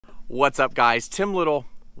What's up, guys? Tim Little.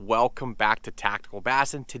 Welcome back to Tactical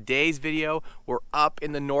Bassin. Today's video, we're up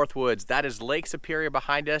in the Northwoods. That is Lake Superior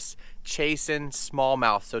behind us, chasing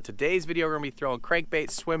smallmouth. So today's video, we're gonna be throwing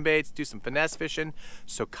crankbaits, swim baits, do some finesse fishing.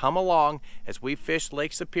 So come along as we fish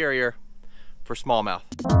Lake Superior for smallmouth.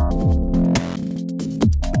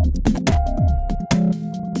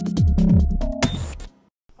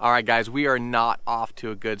 All right, guys, we are not off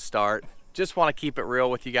to a good start. Just want to keep it real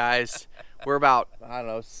with you guys. We're about, I don't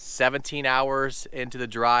know, 17 hours into the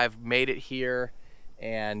drive, made it here,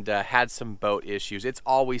 and had some boat issues. It's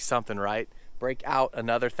always something, right? Break out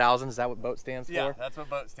another 1,000, is that what boat stands for? Yeah, that's what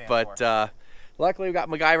boat stands for. But luckily we got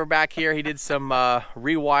MacGyver back here. He did some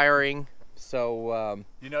rewiring, so...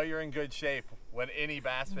 you know you're in good shape when any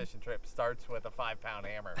bass fishing trip starts with a 5-pound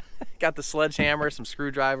hammer. Got the sledgehammer, some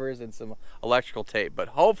screwdrivers, and some electrical tape. But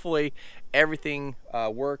hopefully everything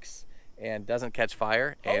works and doesn't catch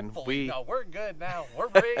fire. Hopefully. No, we're good now. We're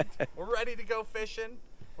rigged. We're ready to go fishing.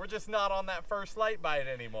 We're just not on that first light bite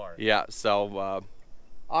anymore. Yeah, so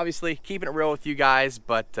obviously keeping it real with you guys,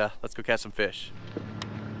 but let's go catch some fish.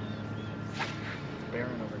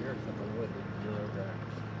 Barren over here except for the wood. You're over there.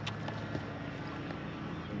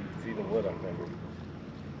 You can see the wood up there.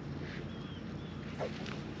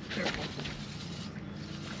 Careful.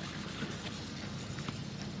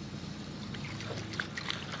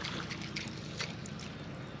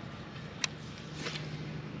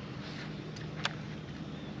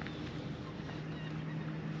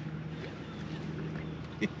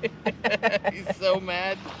 He's so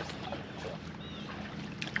mad.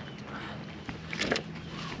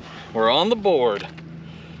 We're on the board.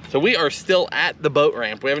 So we are still at the boat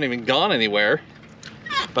ramp. We haven't even gone anywhere.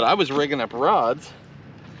 But I was rigging up rods.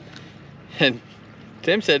 And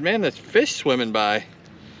Tim said, man, there's fish swimming by.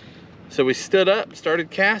 So we stood up,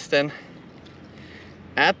 started casting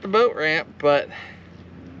at the boat ramp, but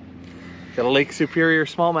got a Lake Superior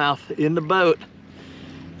smallmouth in the boat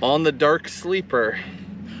on the dark sleeper.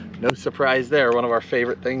 No surprise there, one of our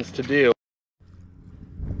favorite things to do.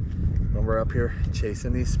 When we're up here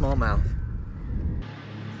chasing these smallmouth.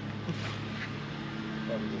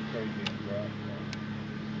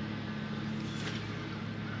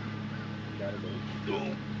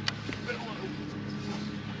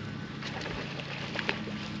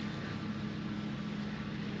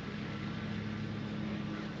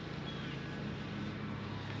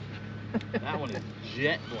 That one is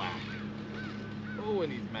jet black. Oh,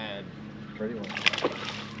 and he's mad. Pretty one.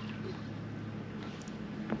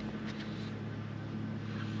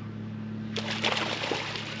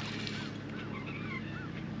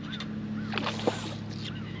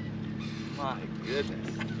 My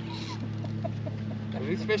goodness. Have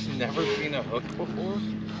these fish never seen a hook before?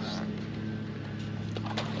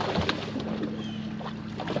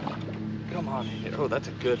 Come on. Oh, that's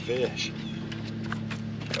a good fish.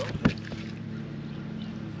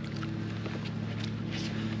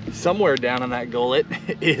 Somewhere down in that gullet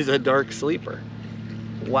is a dark sleeper.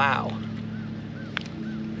 Wow.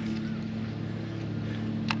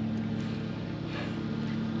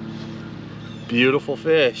 Beautiful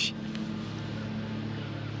fish.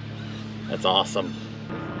 That's awesome.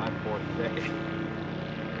 This is my fourth day.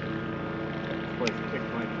 This place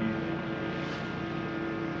kicked my teeth.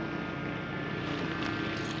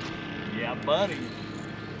 Yeah, buddy.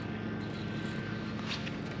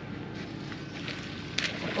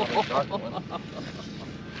 Look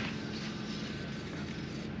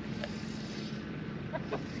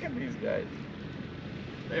at these guys.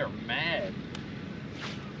 They are mad.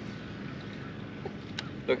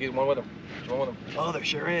 Look, he's one with them. There's one with them. Oh, there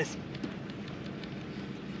sure is.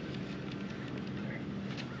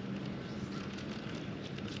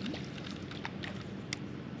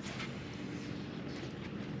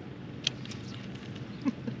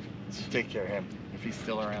 Just take care of him. If he's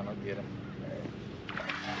still around, I'll get him.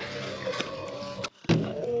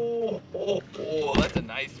 Oh, that's a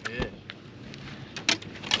nice fish.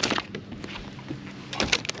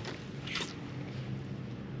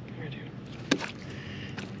 Here, dude.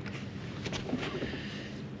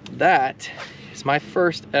 That is my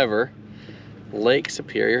first ever Lake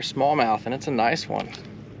Superior smallmouth, and it's a nice one.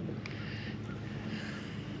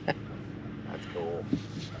 That's cool.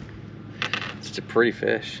 It's a pretty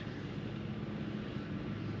fish.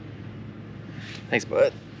 Thanks,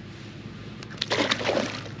 bud.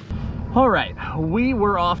 All right, we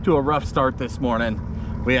were off to a rough start this morning.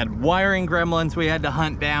 We had wiring gremlins we had to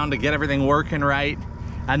hunt down to get everything working right.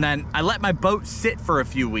 And then I let my boat sit for a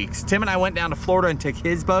few weeks. Tim and I went down to Florida and took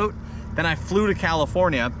his boat. Then I flew to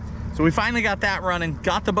California. So we finally got that running,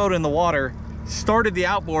 got the boat in the water, started the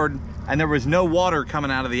outboard, and there was no water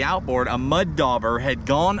coming out of the outboard, a mud dauber had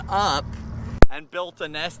gone up and built a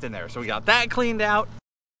nest in there. So we got that cleaned out.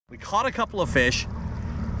 We caught a couple of fish.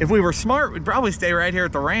 If we were smart, we'd probably stay right here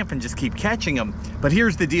at the ramp and just keep catching them. But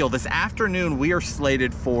here's the deal. This afternoon, we are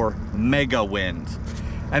slated for mega wind.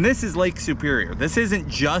 And this is Lake Superior. This isn't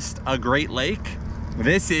just a Great Lake.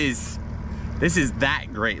 This is that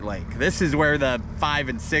Great Lake. This is where the 500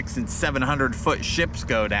 and 600 and 700 foot ships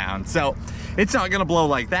go down. So it's not gonna blow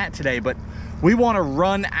like that today, but we wanna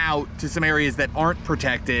run out to some areas that aren't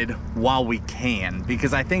protected while we can,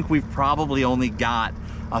 because I think we've probably only got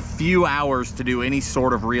a few hours to do any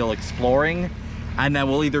sort of real exploring, and then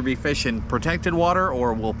we'll either be fishing protected water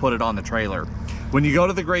or we'll put it on the trailer. When you go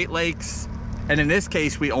to the Great Lakes, and in this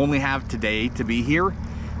case, we only have today to be here,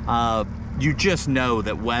 you just know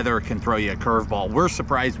that weather can throw you a curveball. We're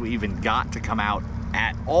surprised we even got to come out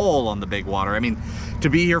at all on the big water. I mean, to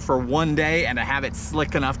be here for one day and to have it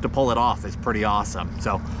slick enough to pull it off is pretty awesome.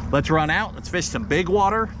 So let's run out, let's fish some big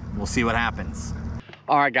water, we'll see what happens.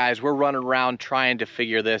 All right, guys, we're running around trying to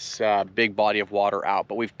figure this big body of water out,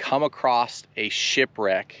 but we've come across a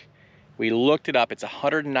shipwreck. We looked it up. It's a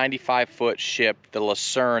 195-foot ship, the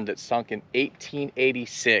Lucerne, that sunk in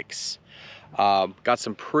 1886. Got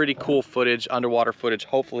some pretty cool footage, underwater footage.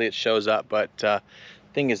 Hopefully it shows up, but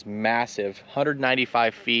thing is massive,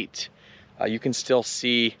 195 feet. You can still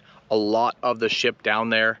see a lot of the ship down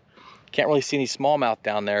there. Can't really see any smallmouth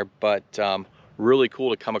down there, but really cool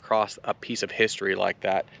to come across a piece of history like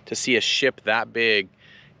that. To see a ship that big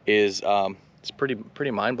is it's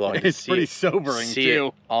pretty mind-blowing. It's pretty sobering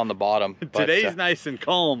too. On the bottom. Today's nice and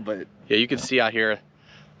calm, but yeah, you can see out here,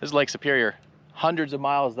 this is Lake Superior, hundreds of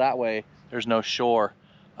miles that way. There's no shore.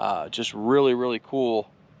 Just really cool.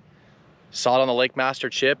 Saw it on the Lake Master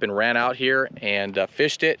chip and ran out here and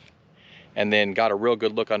fished it, and then got a real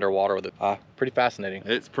good look underwater with it. Pretty fascinating.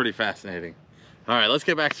 It's pretty fascinating. All right, let's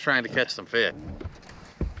get back to trying to catch some fish.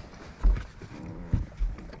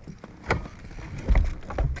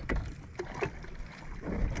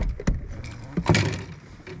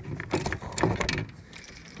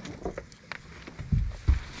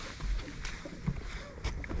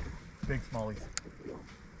 Big smallies.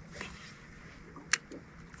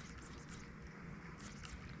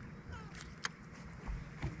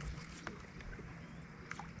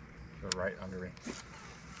 They're right under me.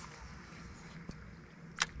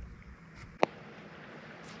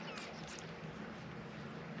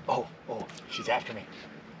 Oh, she's after me.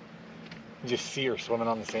 You just see her swimming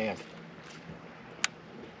on the sand.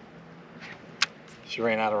 She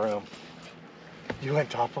ran out of room. You went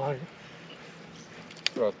top on her?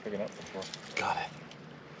 That's what I was picking up before. Got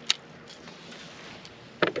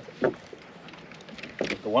it.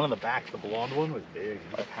 The one in the back, the blonde one, was big.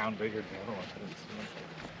 About a pound bigger than the other one. I didn't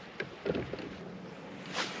see it.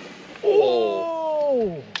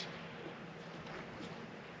 Oh!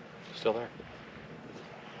 Still there.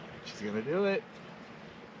 She's gonna do it.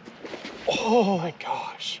 Oh my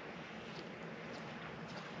gosh.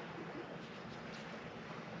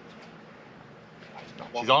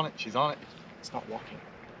 She's on it, she's on it. It's not walking.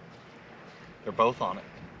 They're both on it.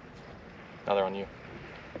 Now they're on you.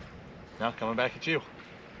 Now coming back at you.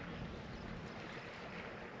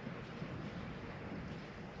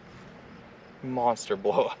 Monster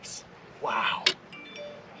blow-ups. Wow.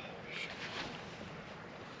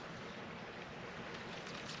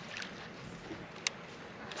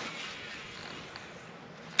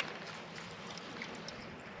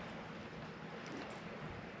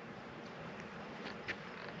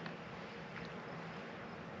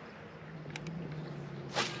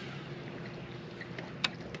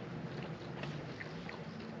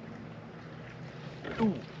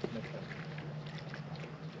 Ooh.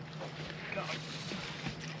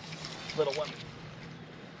 Little one.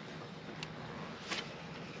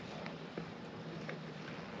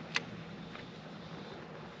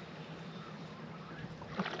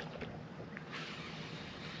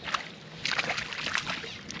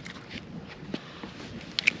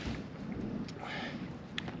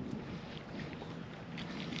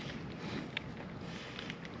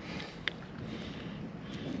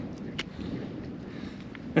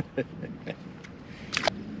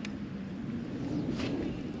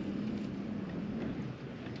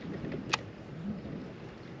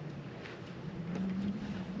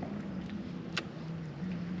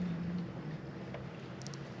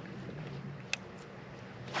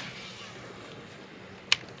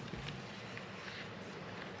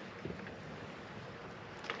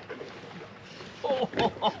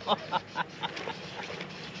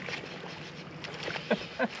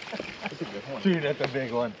 Dude, that's a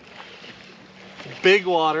big one. Big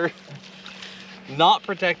water. not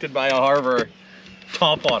protected by a harbor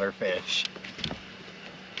topwater fish.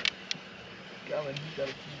 Coming, you got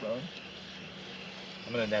a T-bone.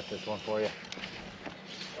 I'm gonna net this one for you.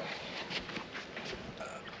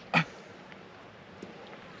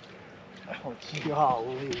 Oh,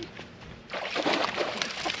 golly.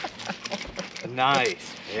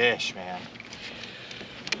 Nice fish, man.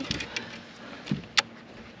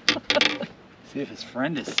 See if his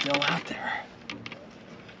friend is still out there.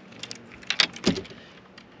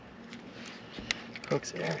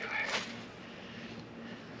 Hooks everywhere.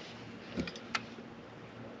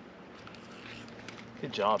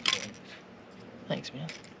 Good job, Tim. Thanks, man.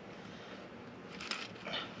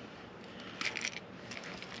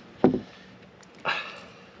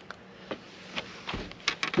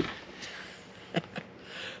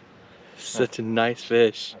 Such a nice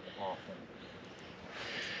fish. That's awesome.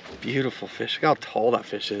 Beautiful fish. Look how tall that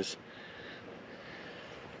fish is.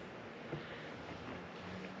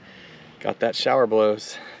 Got that shower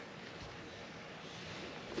blows.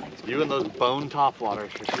 You and those bone topwaters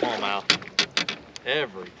for smallmouth.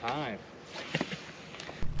 Every time.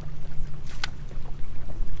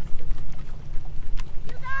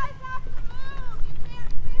 You guys have to move! You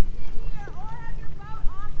can't fish in here or have your boat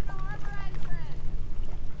off the harbor entrance.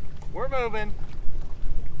 We're moving.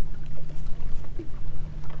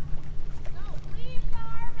 No, leave the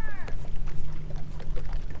harbor! You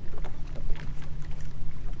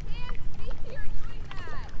can't be here doing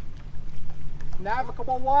that!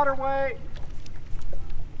 Navigable waterway.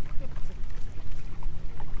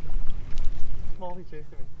 Smalley chasing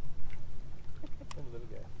me. Little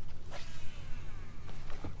guy.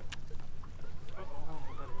 I don't know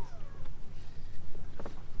what that is.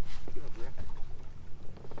 Get over here.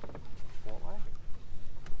 Walleye?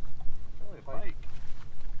 Probably a pike.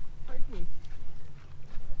 Pike me.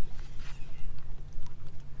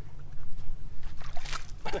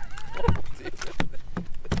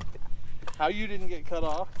 How you didn't get cut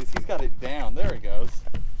off? Because he's got it down. There he goes.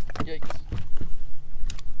 Yikes.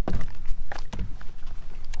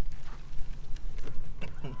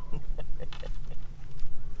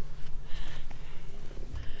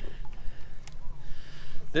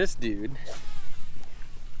 This dude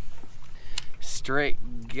straight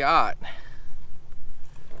got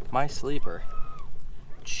my sleeper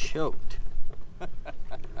choked.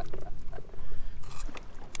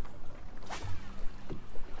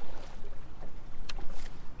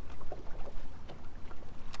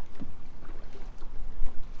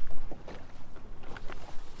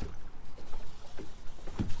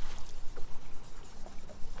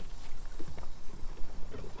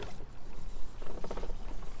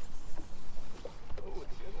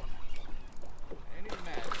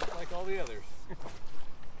 All the others.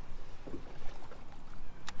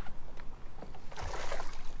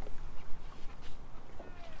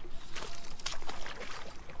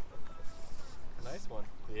 Nice one.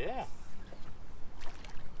 Yeah.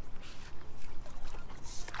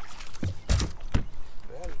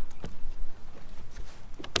 Ready.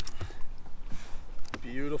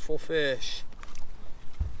 Beautiful fish.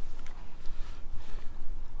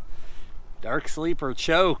 Dark sleeper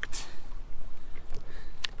choked.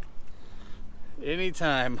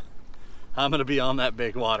 Anytime I'm gonna be on that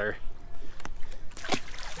big water,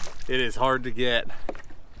 it is hard to get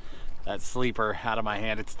that sleeper out of my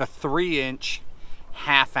hand. It's the 3-inch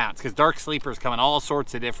half ounce, because dark sleepers come in all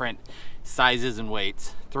sorts of different sizes and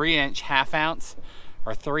weights. 3-inch half ounce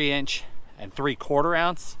or 3-inch and 3/4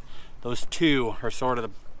 ounce. Those two are sort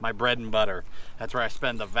of my bread and butter. That's where I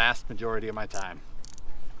spend the vast majority of my time.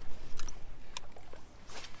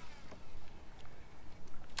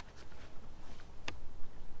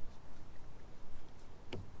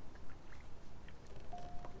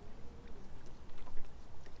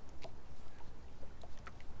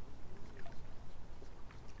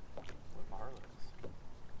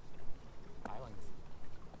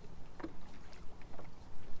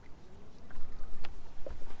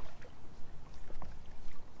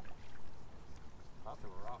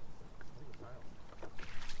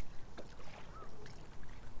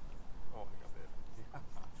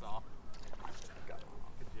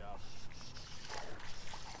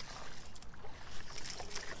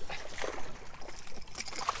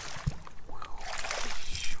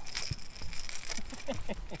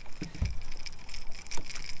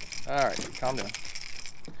 All right, calm down.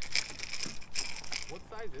 What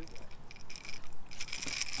size is that?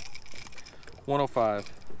 105.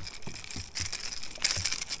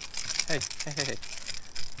 Hey, hey, hey.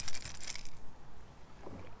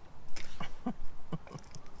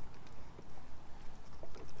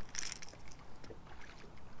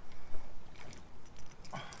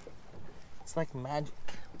 It's like magic.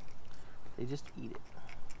 They just eat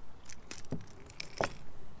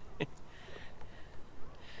it.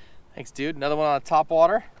 Thanks, dude. Another one on top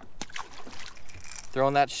water.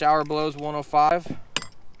 Throwing that shower blows 105.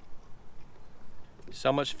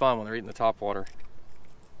 So much fun when they're eating the top water.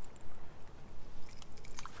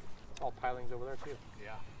 All pilings over there too.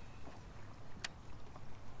 Yeah.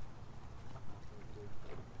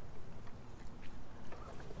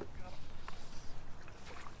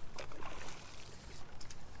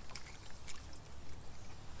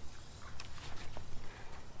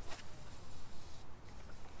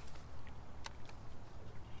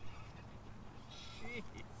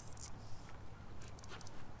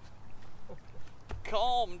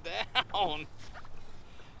 Calm down.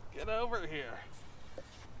 Get over here.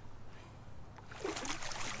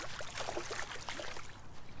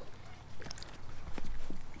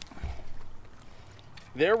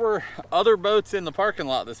 There were other boats in the parking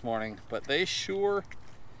lot this morning, but they sure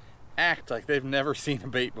act like they've never seen a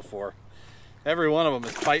bait before. Every one of them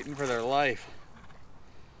is fighting for their life.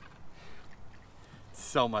 It's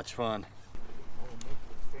so much fun.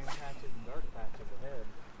 Same patches and dark patches ahead.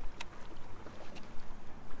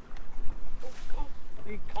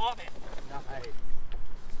 He caught it. Nice.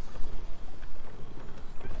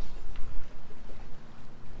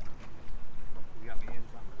 You got me in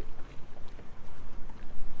something.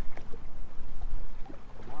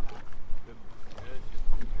 Come on. Good.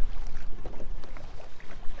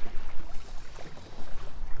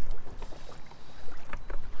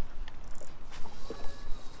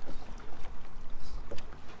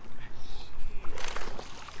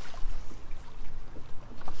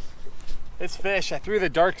 This fish, I threw the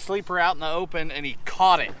dark sleeper out in the open and he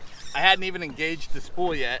caught it. I hadn't even engaged the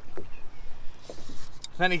spool yet.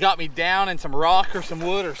 Then he got me down in some rock or some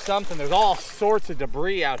wood or something. There's all sorts of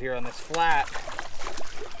debris out here on this flat.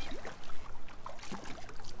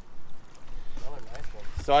 Another nice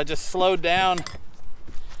one. So I just slowed down,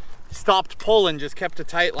 stopped pulling, just kept a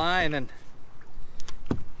tight line, and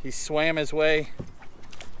he swam his way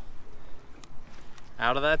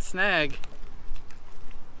out of that snag.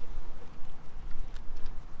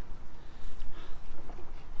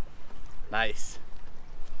 Nice.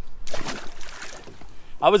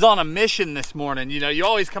 I was on a mission this morning. You know, you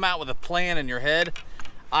always come out with a plan in your head.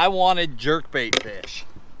 I wanted jerkbait fish,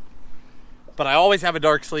 but I always have a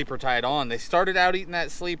dark sleeper tied on. They started out eating that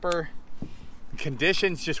sleeper. The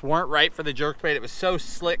conditions just weren't right for the jerkbait. It was so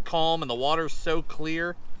slick, calm, and the water's so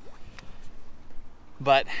clear.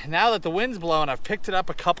 But now that the wind's blowing, I've picked it up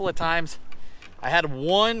a couple of times. I had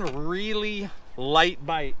one really light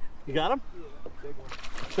bite. You got him? Yeah, big one.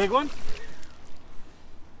 Big one?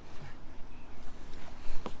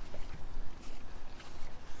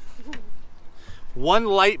 One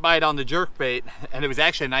light bite on the jerkbait, and it was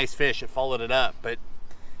actually a nice fish. It followed it up, but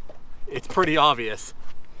it's pretty obvious.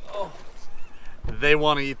 Oh. They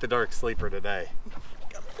want to eat the dark sleeper today.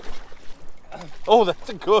 Oh, that's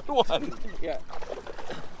a good one. Yeah.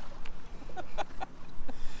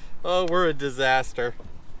 Oh, we're a disaster.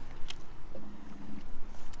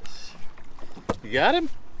 You got him?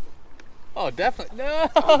 Oh, definitely. No!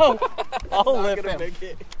 I'll lift him. Make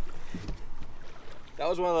it. That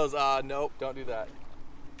was one of those, nope, don't do that.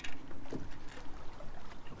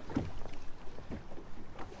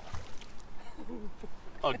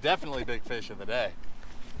 Oh, definitely big fish of the day.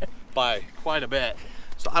 By quite a bit.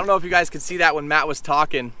 So I don't know if you guys could see that when Matt was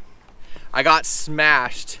talking. I got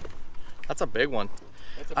smashed. That's a big one.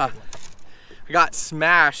 That's a big one. I got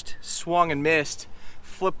smashed, swung and missed,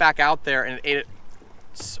 flipped back out there, and it ate it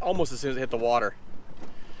almost as soon as it hit the water.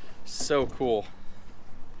 So cool.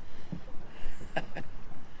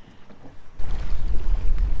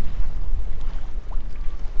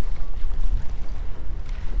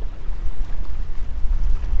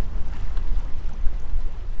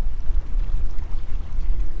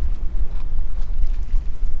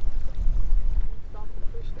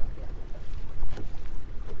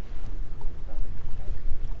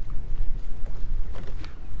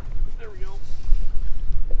 There we go.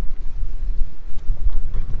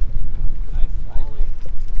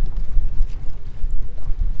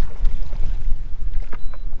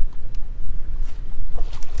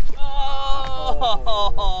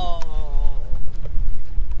 Oh,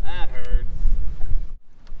 that hurts.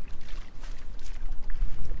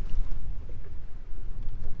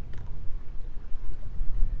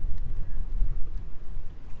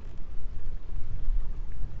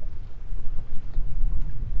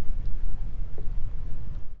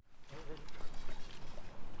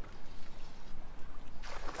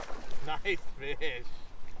 Nice fish.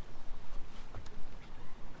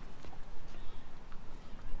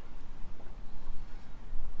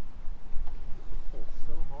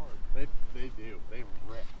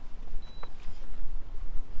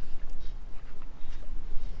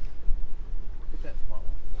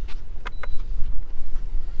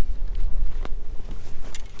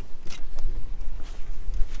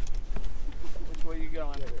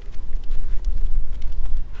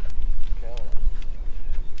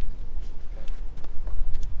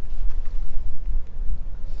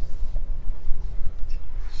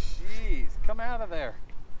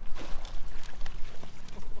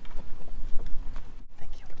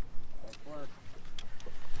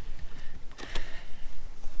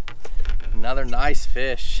 Another nice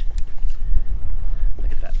fish.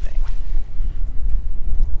 Look at that thing.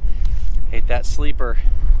 Hate that sleeper.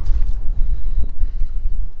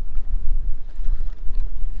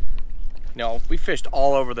 You know, we fished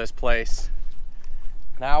all over this place.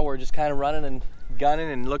 Now we're just kind of running and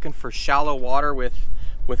gunning and looking for shallow water with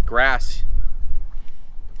grass.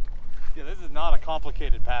 Yeah, this is not a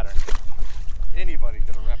complicated pattern. Anybody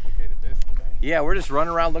could have replicated this today. Yeah, we're just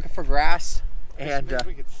running around looking for grass. And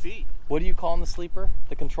we could see. what do you call the sleeper?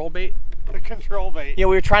 The control bait? The control bait. You know,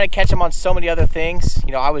 we were trying to catch them on so many other things.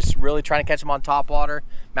 You know, I was really trying to catch them on top water.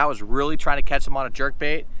 Matt was really trying to catch them on a jerk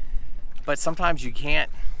bait. But sometimes you can't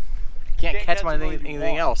catch them on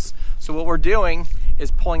anything else. So what we're doing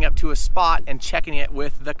is pulling up to a spot and checking it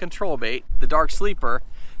with the control bait, the dark sleeper,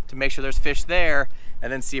 to make sure there's fish there,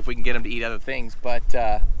 and then see if we can get them to eat other things. But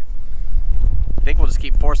I think we'll just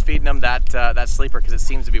keep force feeding them that sleeper because it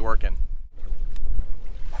seems to be working.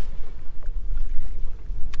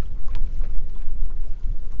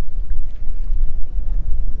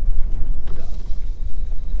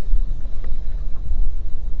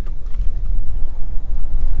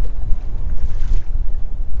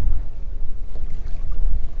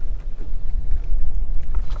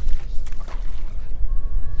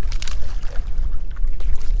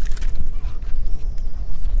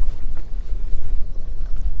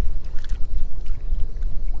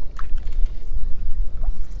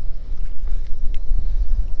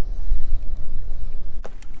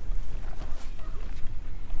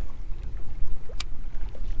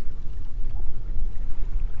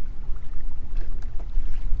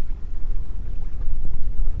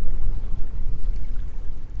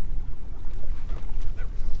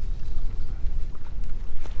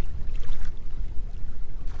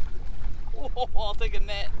 Oh, I'll take a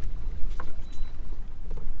net.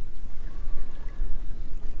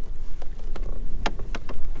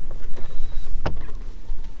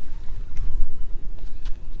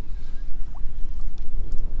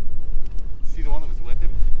 See the one that was with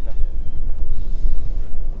him? No.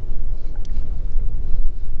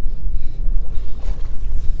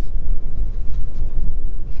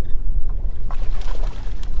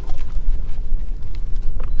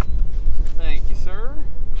 Thank you, sir.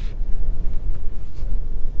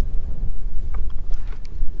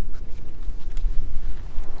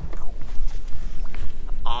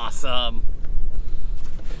 Awesome.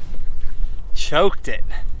 Choked it.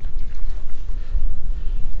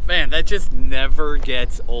 Man, that just never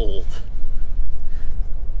gets old.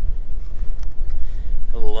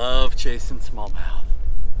 I love chasing smallmouth.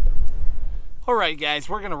 All right, guys,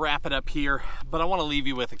 we're gonna wrap it up here, but I wanna leave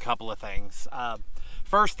you with a couple of things.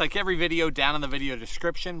 First, like every video, down in the video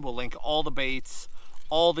description, we'll link all the baits,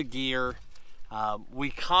 all the gear. We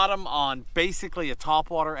caught them on basically a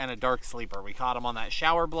topwater and a dark sleeper. We caught them on that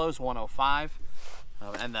Shower Blows 105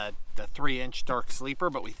 and the 3-inch dark sleeper,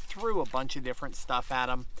 but we threw a bunch of different stuff at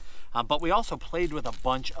them. But we also played with a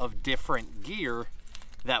bunch of different gear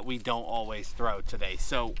that we don't always throw today.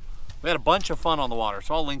 So we had a bunch of fun on the water,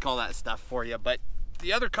 so I'll link all that stuff for you. But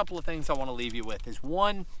the other couple of things I want to leave you with is,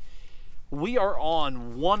 one, we are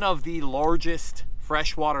on one of the largest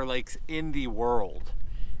freshwater lakes in the world.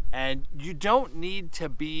 And you don't need to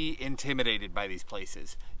be intimidated by these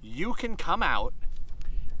places. You can come out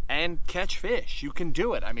and catch fish. You can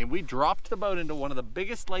do it. I mean, we dropped the boat into one of the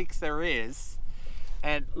biggest lakes there is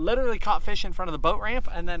and literally caught fish in front of the boat ramp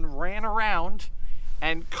and then ran around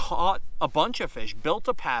and caught a bunch of fish, built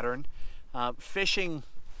a pattern, fishing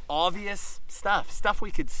obvious stuff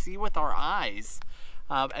we could see with our eyes,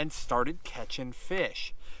 and started catching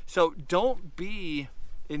fish. So don't be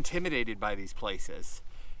intimidated by these places.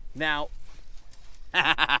 Now,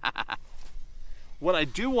 what I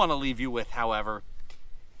do want to leave you with, however,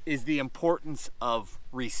 is the importance of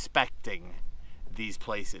respecting these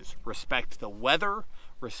places. Respect the weather,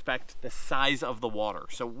 respect the size of the water.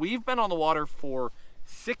 So we've been on the water for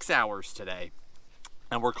 6 hours today,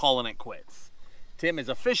 and we're calling it quits. Tim is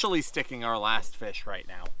officially sticking our last fish right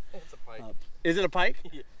now. It's a pike. Is it a pike?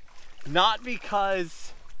 Yeah. Not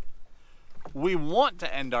because we want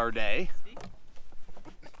to end our day.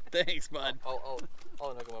 Thanks, bud. I'll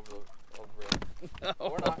knock him over it. No.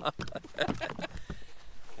 Or not.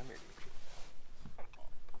 Come here.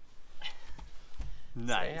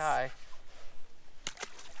 Nice. Say hi.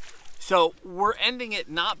 So we're ending it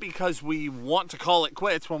not because we want to call it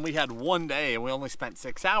quits when we had one day and we only spent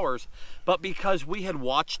 6 hours, but because we had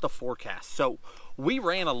watched the forecast. So we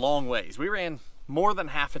ran a long ways. We ran more than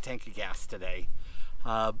half a tank of gas today.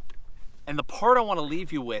 And the part I want to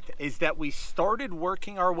leave you with is that we started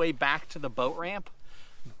working our way back to the boat ramp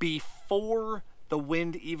before the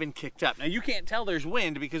wind even kicked up. Now you can't tell there's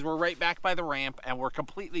wind because we're right back by the ramp and we're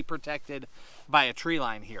completely protected by a tree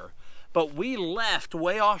line here. But we left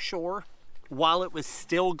way offshore while it was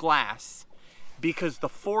still glass because the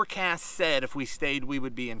forecast said if we stayed we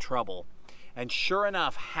would be in trouble. And sure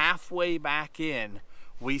enough, halfway back in,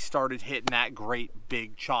 we started hitting that great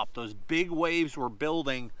big chop. Those big waves were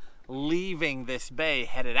building, leaving this bay,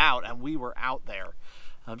 headed out, and we were out there.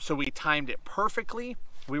 So we timed it perfectly.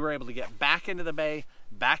 We were able to get back into the bay,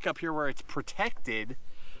 back up here where it's protected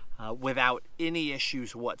without any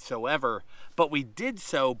issues whatsoever. But we did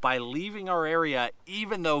so by leaving our area,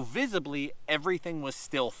 even though visibly everything was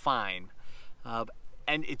still fine.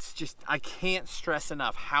 And it's just, I can't stress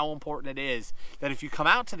enough how important it is that if you come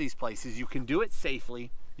out to these places, you can do it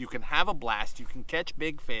safely, you can have a blast, you can catch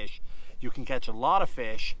big fish, you can catch a lot of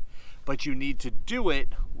fish, but you need to do it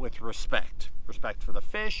with respect. Respect for the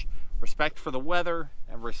fish, respect for the weather,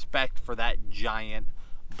 and respect for that giant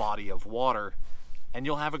body of water, and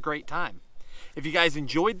you'll have a great time. If you guys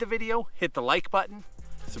enjoyed the video, hit the like button,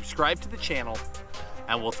 subscribe to the channel,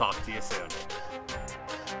 and we'll talk to you soon.